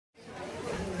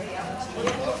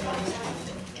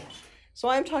So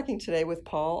I'm talking today with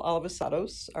Paul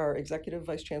Alivisatos, our Executive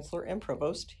Vice Chancellor and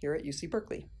Provost here at UC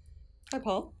Berkeley. Hi,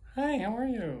 Paul. Hi, how are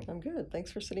you? I'm good.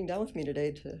 Thanks for sitting down with me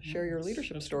today to share your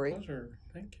leadership story. It's a pleasure.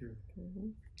 Thank you.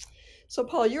 So,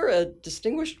 Paul, you're a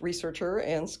distinguished researcher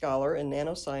and scholar in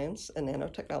nanoscience and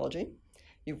nanotechnology.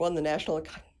 You've won the National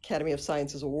Academy of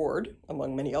Sciences Award,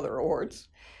 among many other awards.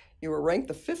 You were ranked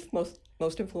the fifth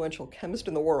most influential chemist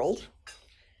in the world.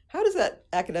 How does that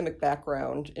academic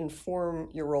background inform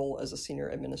your role as a senior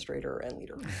administrator and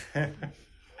leader?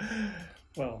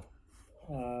 Well,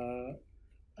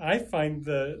 I find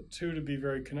the two to be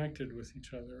very connected with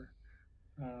each other.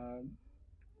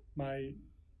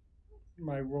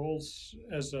 My roles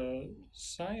as a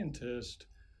scientist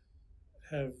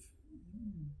have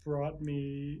brought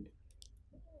me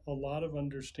a lot of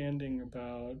understanding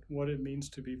about what it means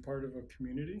to be part of a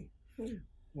community.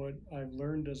 What I've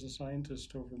learned as a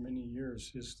scientist over many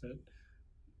years is that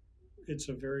it's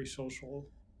a very social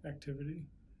activity,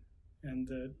 and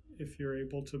that if you're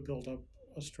able to build up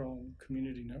a strong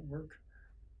community network,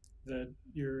 that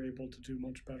you're able to do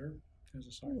much better as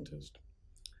a scientist.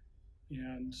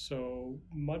 And so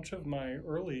much of my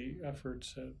early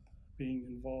efforts at being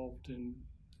involved in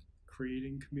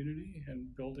creating community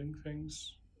and building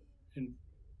things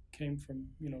came from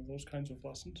those kinds of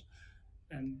lessons,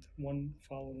 and one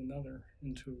followed another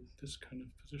into this kind of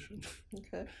position.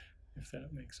 Okay. If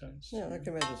that makes sense. Yeah, I can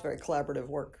imagine it's very collaborative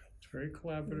work. It's very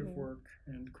collaborative work,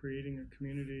 and creating a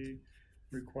community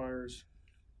requires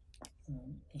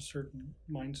a certain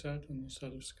mindset and a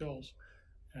set of skills,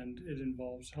 and it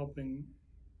involves helping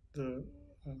the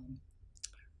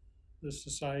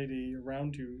society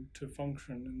around you to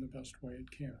function in the best way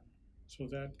it can. So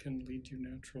that can lead you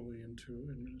naturally into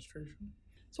administration.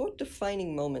 So what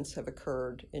defining moments have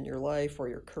occurred in your life or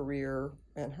your career,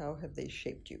 and how have they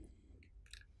shaped you?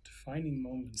 Defining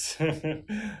moments.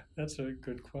 That's a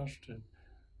good question.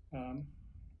 One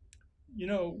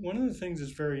of the things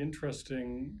that's very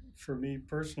interesting for me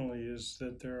personally is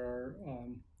that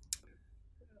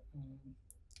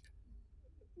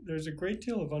there's a great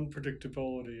deal of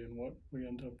unpredictability in what we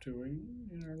end up doing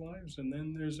in our lives, and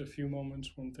then there's a few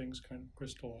moments when things kind of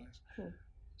crystallize.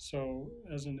 So,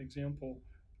 as an example,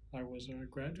 I was a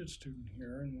graduate student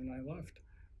here, and when I left,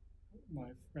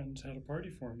 my friends had a party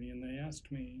for me, and they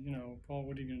asked me, Paul,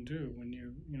 what are you going to do when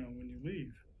you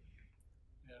leave?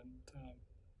 And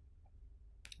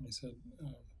I said,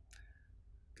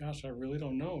 gosh, I really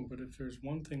don't know, but if there's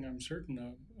one thing I'm certain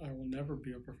of, I will never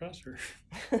be a professor.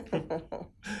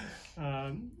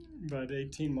 But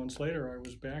 18 months later, I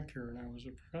was back here and I was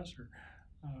a professor,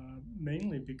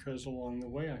 mainly because along the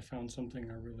way I found something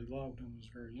I really loved and was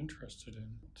very interested in.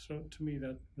 So to me,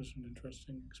 that was an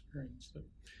interesting experience that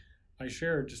I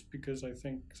shared, just because I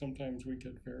think sometimes we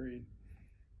get very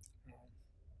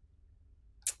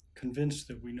convinced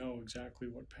that we know exactly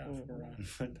what path we're on,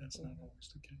 but that's not always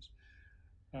the case.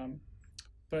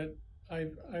 But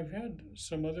I've had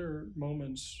some other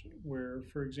moments where,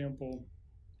 for example,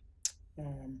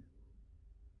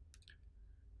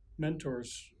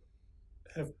 mentors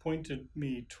have pointed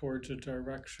me towards a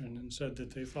direction and said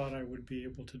that they thought I would be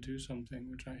able to do something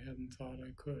which I hadn't thought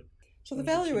I could. So the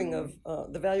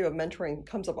value of mentoring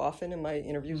comes up often in my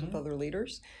interviews with other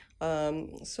leaders.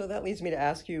 So that leads me to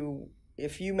ask you,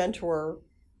 if you mentor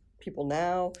people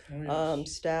now,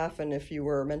 staff, and if you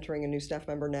were mentoring a new staff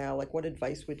member now, like what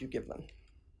advice would you give them?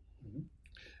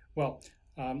 Well,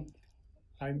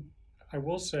 I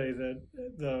will say that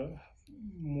the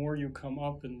more you come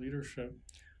up in leadership,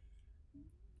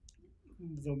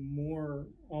 the more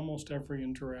almost every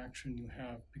interaction you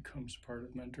have becomes part of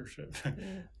mentorship.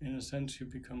 In a sense, you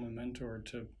become a mentor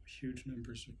to huge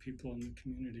numbers of people in the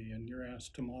community, and you're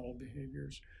asked to model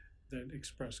behaviors that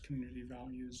express community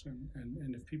values,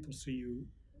 and if people see you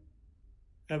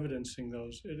evidencing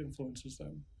those, it influences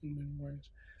them in many ways.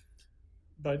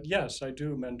 But yes, I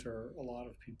do mentor a lot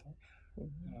of people,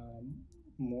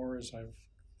 more as I've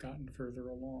gotten further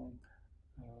along.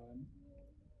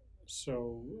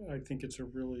 So I think it's a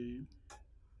really,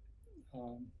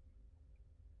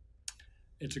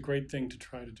 it's a great thing to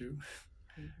try to do.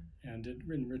 And it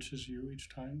enriches you each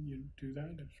time you do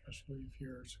that, especially if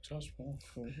you're successful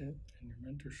in your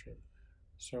mentorship.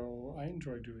 So I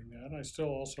enjoy doing that. I still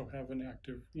also have an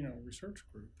active, research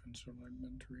group, and so I'm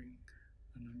mentoring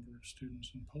a number of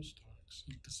students and postdocs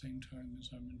at the same time as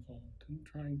I'm involved in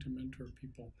trying to mentor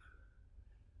people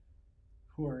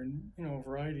who are in, a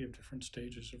variety of different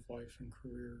stages of life and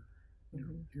career,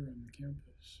 here on the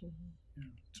campus.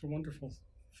 It's a wonderful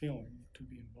feeling to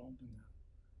be involved in that.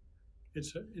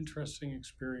 It's an interesting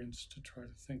experience to try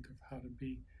to think of how to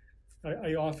be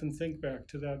I often think back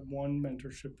to that one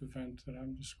mentorship event that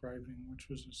I'm describing, which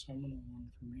was a seminal one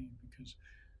for me because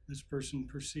this person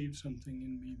perceived something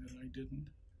in me that I didn't.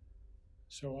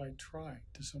 So I tried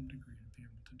to some degree to be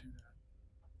able to do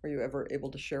that. Were you ever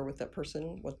able to share with that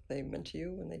person what they meant to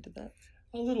you when they did that?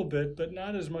 A little bit, but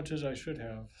not as much as I should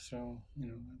have. So,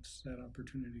 that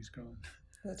opportunity's gone.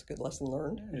 That's a good lesson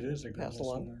learned. It is a good Passed lesson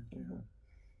along. learned. Mm-hmm.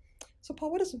 Yeah. So,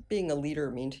 Paul, what does being a leader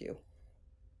mean to you?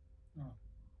 Oh.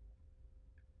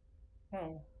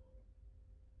 Well,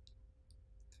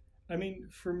 I mean,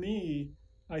 for me,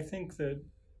 I think that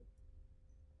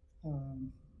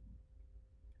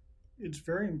it's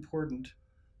very important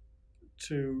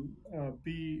to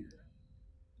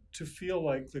to feel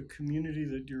like the community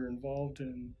that you're involved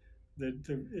in,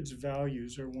 that its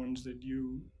values are ones that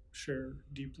you share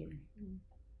deeply.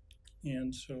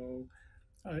 And so,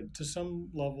 to some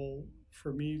level,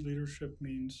 for me, leadership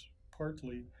means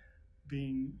partly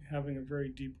having a very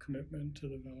deep commitment to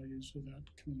the values of that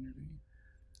community,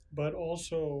 but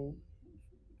also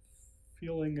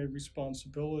feeling a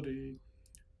responsibility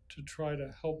to try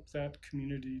to help that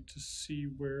community to see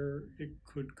where it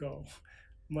could go.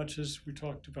 Much as we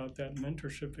talked about that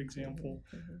mentorship example,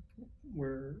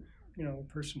 where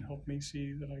a person helped me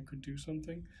see that I could do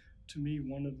something. To me,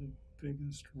 one of the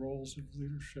biggest roles of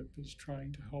leadership is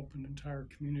trying to help an entire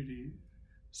community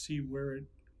see where it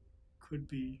could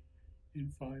be in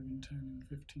 5 and 10 and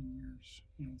 15 years.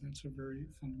 That's a very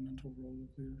fundamental role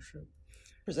of leadership.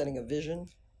 Presenting a vision?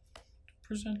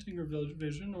 Presenting a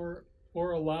vision,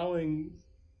 or allowing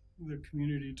the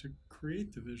community to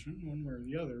create the vision one way or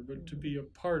the other, but to be a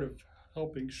part of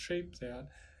helping shape that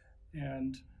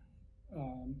and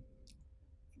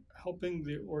helping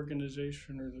the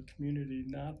organization or the community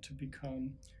not to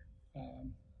become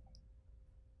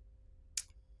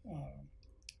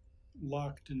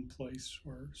locked in place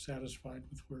or satisfied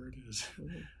with where it is.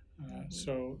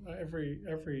 So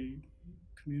every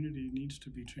community needs to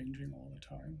be changing all the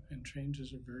time, and change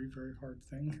is a very, very hard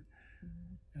thing.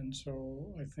 And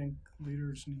so I think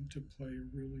leaders need to play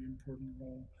a really important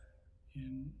role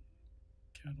in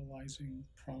catalyzing,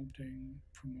 prompting,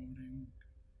 promoting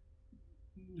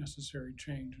necessary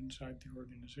change inside the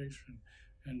organization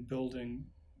and building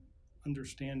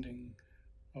understanding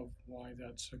of why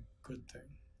that's a good thing.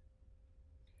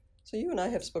 So you and I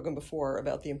have spoken before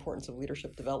about the importance of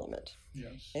leadership development.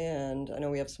 Yes. And I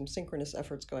know we have some synchronous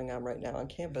efforts going on right now on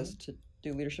campus to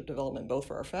do leadership development both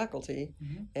for our faculty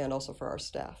and also for our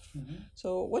staff.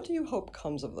 So what do you hope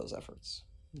comes of those efforts,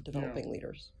 developing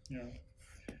leaders? Yeah.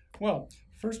 Well,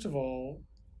 first of all,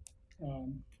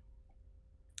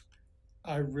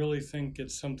 I really think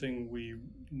it's something we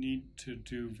need to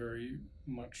do very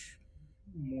much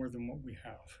more than what we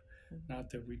have. Not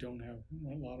that we don't have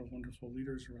a lot of wonderful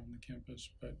leaders around the campus,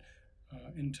 but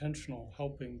intentional,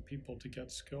 helping people to get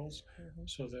skills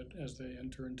so that as they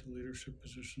enter into leadership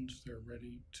positions, they're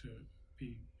ready to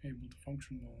be able to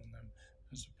function well in them,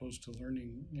 as opposed to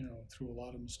learning, through a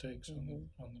lot of mistakes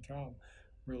on the job,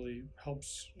 really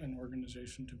helps an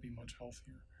organization to be much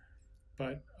healthier.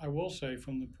 But I will say,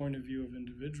 from the point of view of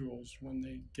individuals, when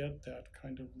they get that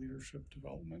kind of leadership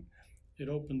development, it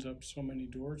opens up so many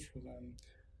doors for them,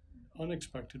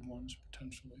 unexpected ones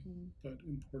potentially, but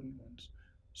important ones.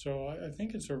 So I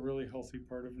think it's a really healthy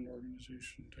part of an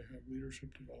organization to have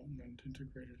leadership development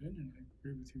integrated in, and I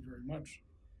agree with you very much.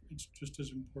 It's just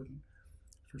as important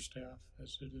for staff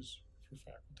as it is for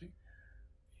faculty.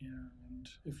 And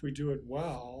if we do it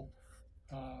well,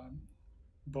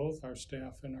 both our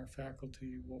staff and our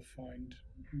faculty will find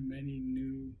many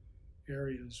new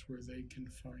areas where they can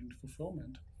find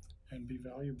fulfillment and be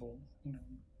valuable,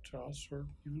 to us or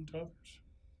even to others.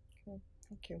 Okay,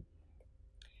 thank you.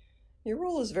 Your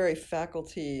role is very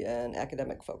faculty and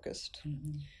academic focused,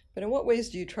 but in what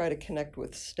ways do you try to connect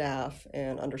with staff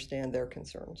and understand their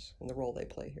concerns and the role they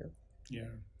play here? Yeah.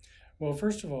 Well,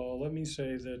 first of all, let me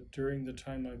say that during the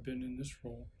time I've been in this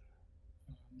role,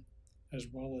 as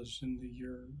well as in the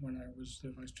year when I was the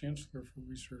Vice Chancellor for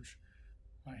Research,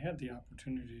 I had the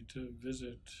opportunity to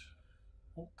visit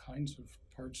all kinds of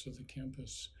parts of the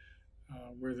campus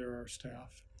where there are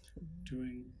staff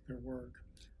doing their work.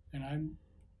 And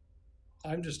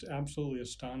I'm just absolutely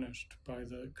astonished by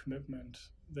the commitment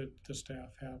that the staff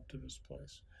have to this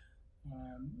place.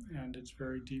 And it's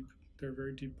very deep. They're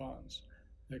very deep bonds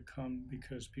that come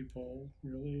because people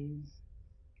really,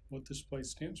 what this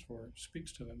place stands for,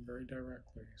 speaks to them very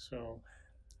directly. So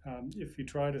if you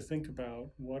try to think about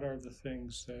what are the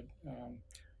things that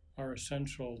are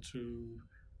essential to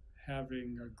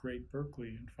having a great Berkeley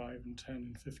in 5 and 10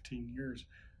 and 15 years,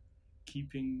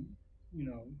 keeping,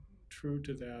 true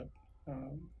to that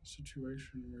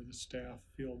situation where the staff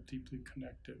feel deeply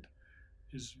connected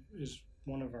is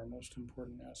one of our most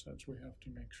important assets. We have to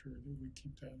make sure that we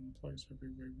keep that in place every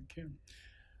way we can.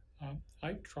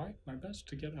 I try my best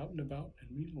to get out and about and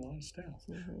meet a lot of staff,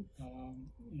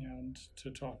 and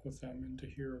to talk with them and to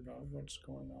hear about what's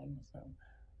going on with them.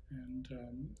 And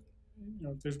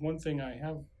if there's one thing I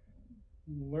have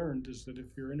learned is that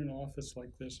if you're in an office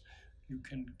like this, you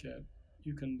can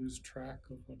lose track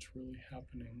of what's really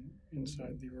happening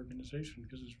inside the organization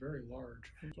because it's very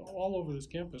large. So all over this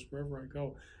campus, wherever I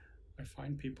go, I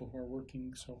find people who are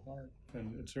working so hard,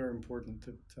 and it's very important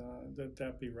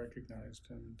that be recognized,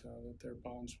 and that their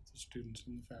bonds with the students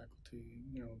and the faculty,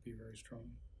 be very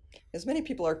strong. As many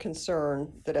people are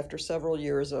concerned that after several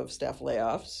years of staff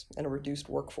layoffs and a reduced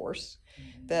workforce,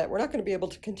 that we're not going to be able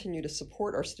to continue to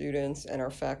support our students and our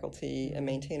faculty and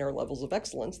maintain our levels of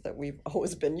excellence that we've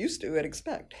always been used to and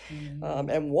expect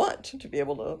and want to be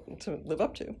able to live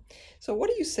up to. So what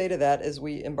do you say to that as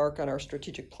we embark on our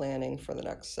strategic planning for the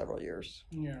next several years?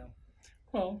 Yeah.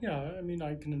 Well, yeah, I mean,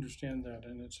 I can understand that,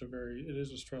 and it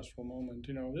is a stressful moment.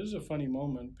 This is a funny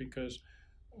moment because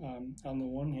on the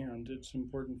one hand, it's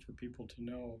important for people to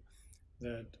know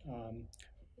that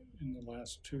in the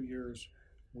last 2 years,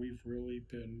 we've really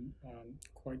been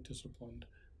quite disciplined,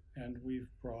 and we've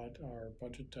brought our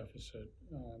budget deficit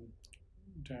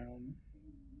down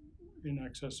in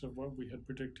excess of what we had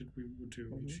predicted we would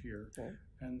do each year. Okay.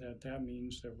 And that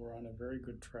means that we're on a very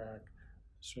good track,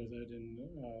 so that in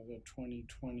the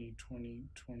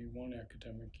 2020-2021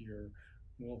 academic year,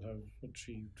 we'll have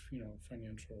achieved,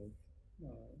 financial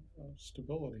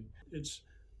stability. It's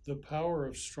the power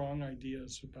of strong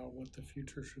ideas about what the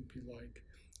future should be like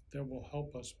that will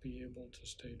help us be able to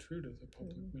stay true to the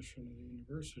public mission of the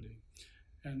university.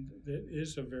 And it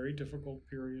is a very difficult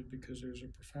period because there's a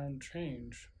profound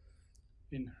change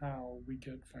in how we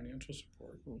get financial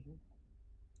support.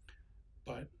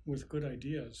 But with good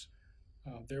ideas,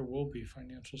 there will be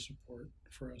financial support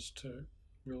for us to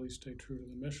really stay true to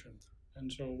the mission. And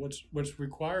so what's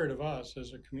required of us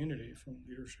as a community, from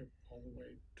leadership all the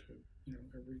way to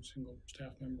every single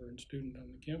staff member and student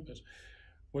on the campus,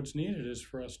 what's needed is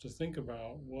for us to think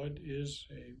about what is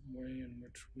a way in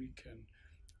which we can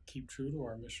keep true to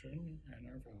our mission and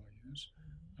our values,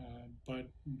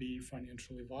 but be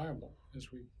financially viable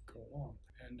as we go along.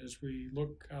 And as we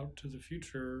look out to the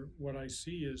future, what I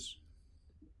see is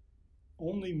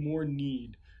only more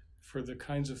need for the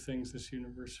kinds of things this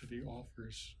university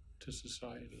offers to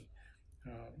society,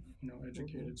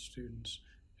 educated students,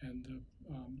 and the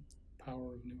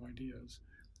power of new ideas.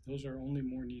 Those are only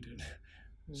more needed.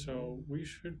 So we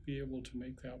should be able to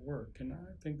make that work, and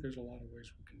I think there's a lot of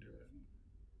ways we can do it.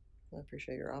 I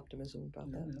appreciate your optimism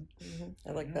about that.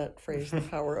 I like that phrase, the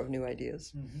power of new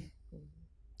ideas.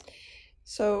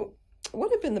 So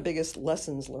what have been the biggest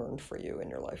lessons learned for you in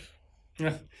your life?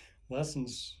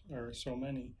 Lessons are so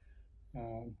many.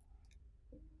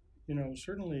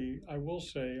 Certainly I will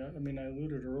say, I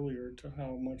alluded earlier to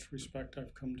how much respect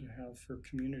I've come to have for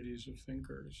communities of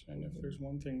thinkers. And if there's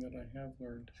one thing that I have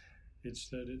learned, it's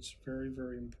that it's very,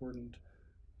 very important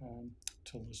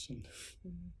to listen.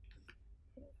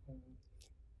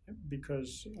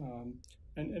 Because,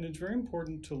 and it's very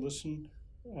important to listen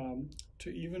to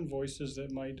even voices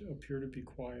that might appear to be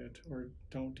quiet or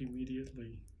don't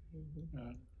immediately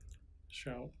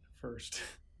shout first.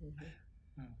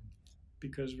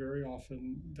 Because very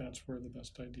often that's where the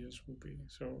best ideas will be.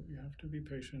 So you have to be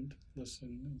patient,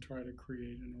 listen, and try to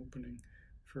create an opening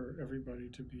for everybody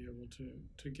to be able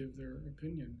to give their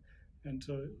opinion. And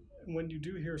when you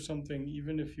do hear something,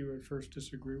 even if you at first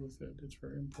disagree with it, it's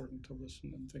very important to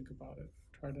listen and think about it.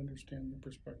 Try to understand the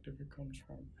perspective it comes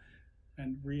from,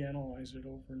 and reanalyze it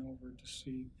over and over to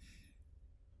see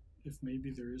if maybe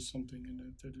there is something in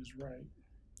it that is right,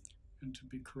 and to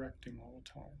be correcting all the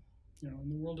time. In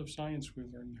the world of science, we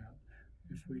learn that.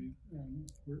 If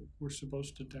we're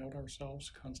supposed to doubt ourselves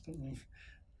constantly,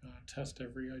 test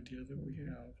every idea that we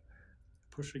have,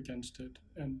 push against it,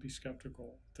 and be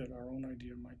skeptical that our own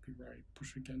idea might be right.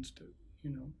 Push against it,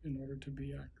 in order to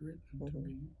be accurate and to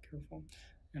be careful.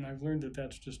 And I've learned that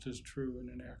that's just as true in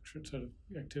an action set of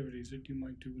activities that you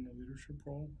might do in a leadership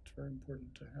role. It's very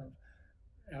important to have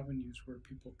avenues where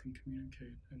people can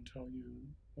communicate and tell you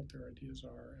what their ideas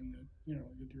are, and that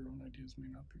that your own ideas may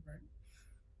not be right.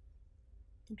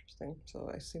 Interesting. So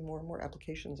I see more and more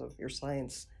applications of your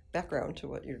science background to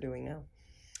what you're doing now.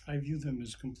 I view them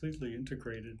as completely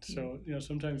integrated. So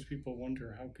sometimes people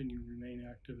wonder, how can you remain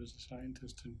active as a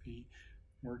scientist and be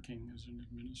working as an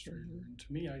administrator? And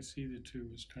to me, I see the two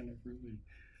as kind of really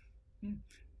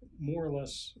more or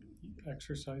less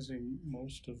exercising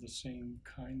most of the same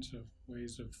kinds of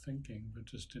ways of thinking, but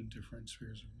just in different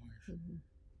spheres of life. Mm-hmm.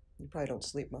 You probably don't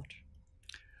sleep much.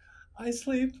 I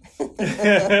sleep.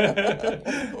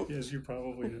 Yes, you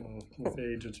probably know. With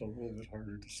age, it's a little bit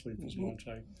harder to sleep as much.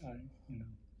 I'm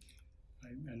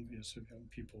envious of young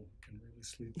people who can really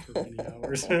sleep for many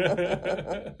hours.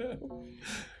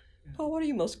 Paul, what are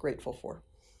you most grateful for?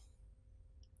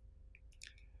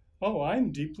 Oh,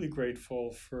 I'm deeply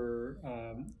grateful for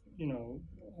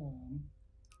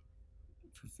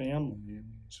for family.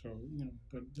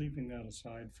 But leaving that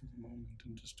aside for the moment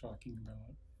and just talking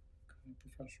about kind of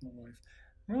professional life,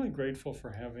 I'm really grateful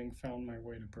for having found my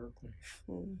way to Berkeley.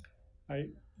 Mm.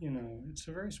 It's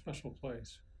a very special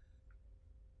place.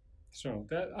 So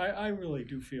that I really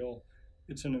do feel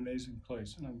it's an amazing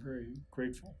place, and I'm very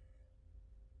grateful.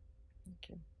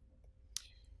 Okay.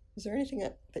 Is there anything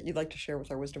that you'd like to share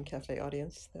with our Wisdom Cafe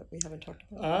audience that we haven't talked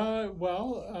about?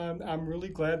 I'm really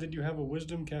glad that you have a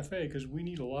Wisdom Cafe, because we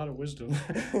need a lot of wisdom.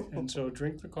 And so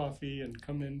drink the coffee and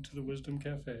come into the Wisdom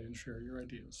Cafe and share your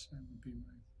ideas. That would be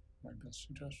my best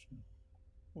suggestion.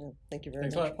 Well, thank you very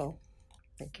Thanks much, a lot. Paul.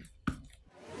 Thank you.